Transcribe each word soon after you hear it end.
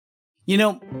You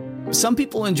know, some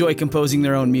people enjoy composing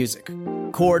their own music,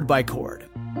 chord by chord,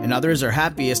 and others are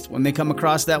happiest when they come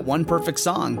across that one perfect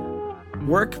song.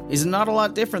 Work is not a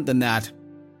lot different than that.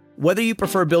 Whether you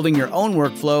prefer building your own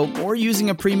workflow or using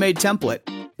a pre-made template,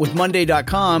 with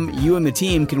Monday.com, you and the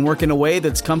team can work in a way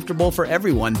that's comfortable for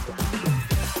everyone.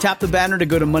 Tap the banner to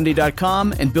go to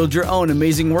Monday.com and build your own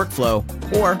amazing workflow,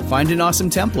 or find an awesome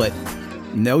template.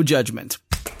 No judgment.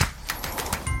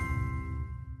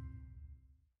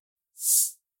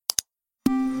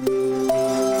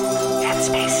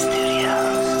 Headspace Studios.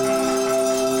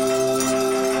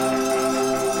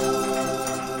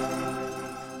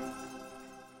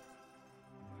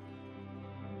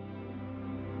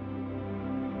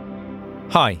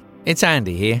 Hi, it's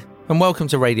Andy here, and welcome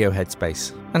to Radio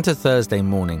Headspace, and to Thursday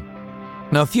morning.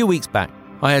 Now, a few weeks back,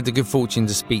 I had the good fortune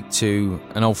to speak to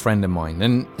an old friend of mine,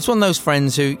 and it's one of those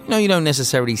friends who, you don't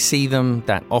necessarily see them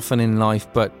that often in life,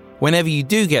 but whenever you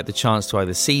do get the chance to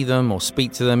either see them or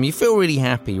speak to them, you feel really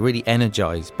happy, really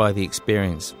energized by the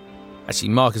experience. Actually,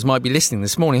 Marcus might be listening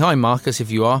this morning. Hi, Marcus, if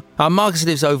you are. Marcus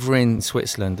lives over in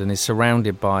Switzerland and is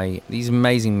surrounded by these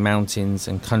amazing mountains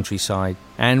and countryside,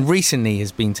 and recently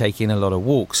has been taking a lot of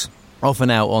walks,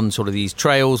 often out on sort of these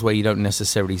trails where you don't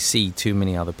necessarily see too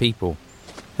many other people.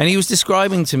 And he was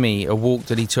describing to me a walk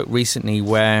that he took recently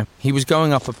where he was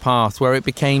going up a path where it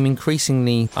became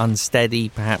increasingly unsteady,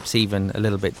 perhaps even a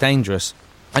little bit dangerous,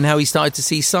 and how he started to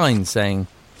see signs saying,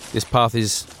 this path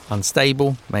is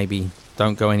unstable, maybe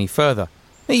don't go any further.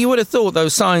 Now, you would have thought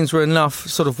those signs were enough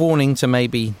sort of warning to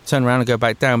maybe turn around and go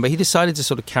back down, but he decided to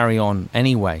sort of carry on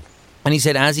anyway. And he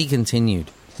said as he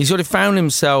continued, he sort of found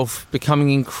himself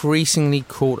becoming increasingly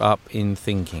caught up in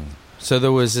thinking. So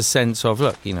there was a sense of,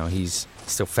 look, he's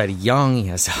still fairly young, he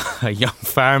has a young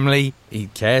family, he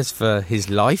cares for his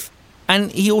life.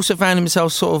 And he also found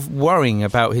himself sort of worrying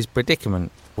about his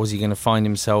predicament. Was he going to find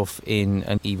himself in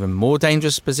an even more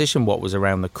dangerous position? What was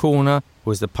around the corner?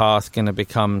 Was the path going to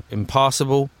become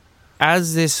impassable?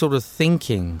 As this sort of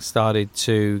thinking started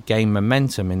to gain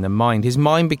momentum in the mind, his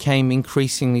mind became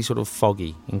increasingly sort of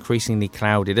foggy, increasingly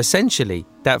clouded. Essentially,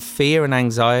 that fear and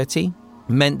anxiety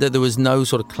meant that there was no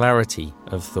sort of clarity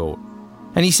of thought.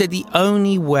 And he said the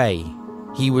only way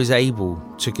he was able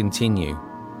to continue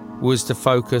was to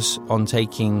focus on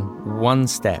taking one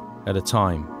step at a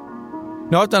time.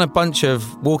 Now, I've done a bunch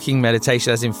of walking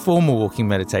meditation, as in formal walking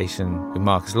meditation with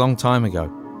Marcus a long time ago.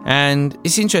 And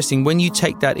it's interesting, when you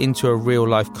take that into a real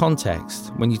life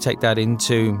context, when you take that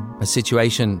into a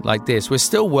situation like this, we're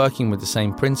still working with the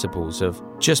same principles of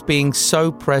just being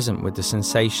so present with the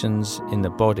sensations in the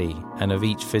body and of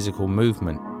each physical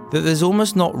movement that there's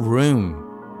almost not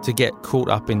room to get caught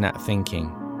up in that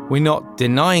thinking. We're not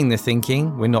denying the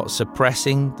thinking, we're not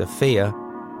suppressing the fear.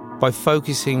 By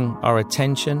focusing our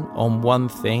attention on one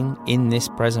thing in this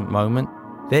present moment,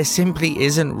 there simply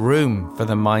isn't room for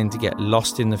the mind to get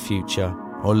lost in the future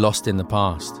or lost in the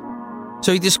past.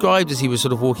 So he described as he was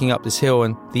sort of walking up this hill,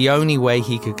 and the only way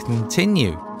he could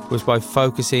continue was by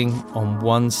focusing on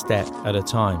one step at a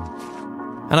time.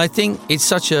 And I think it's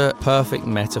such a perfect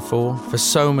metaphor for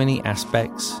so many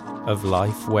aspects of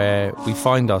life where we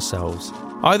find ourselves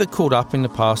either caught up in the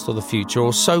past or the future,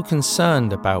 or so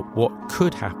concerned about what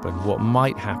could happen, what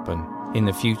might happen in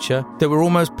the future, that we're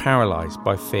almost paralyzed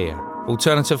by fear.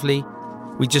 Alternatively,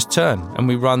 we just turn and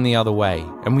we run the other way,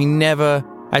 and we never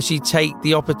actually take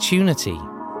the opportunity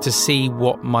to see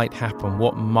what might happen,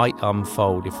 what might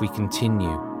unfold if we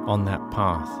continue on that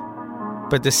path.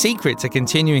 But the secret to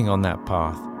continuing on that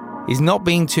path is not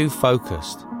being too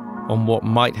focused on what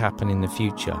might happen in the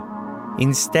future.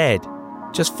 Instead,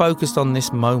 just focused on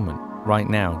this moment right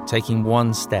now, taking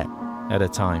one step at a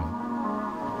time.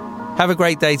 Have a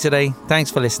great day today. Thanks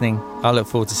for listening. I look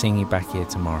forward to seeing you back here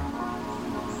tomorrow.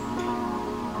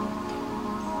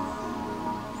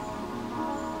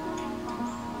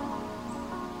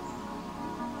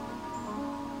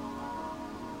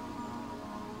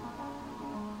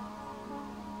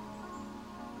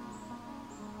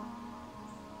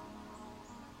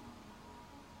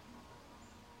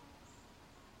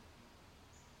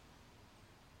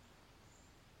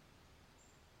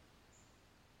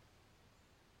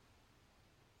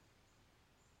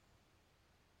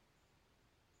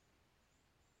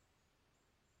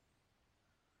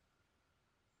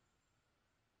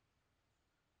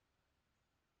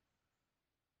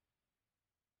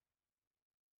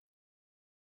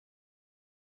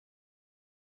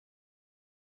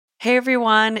 Hey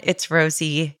everyone, it's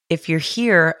Rosie. If you're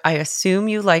here, I assume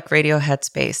you like Radio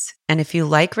Headspace. And if you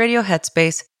like Radio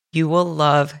Headspace, you will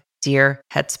love Dear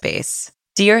Headspace.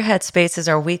 Dear Headspace is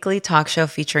our weekly talk show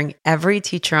featuring every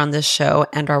teacher on this show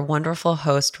and our wonderful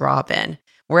host, Robin,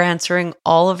 We're answering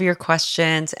all of your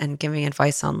questions and giving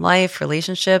advice on life,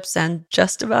 relationships, and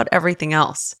just about everything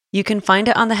else. You can find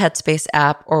it on the Headspace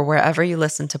app or wherever you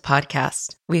listen to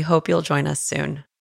podcasts. We hope you'll join us soon.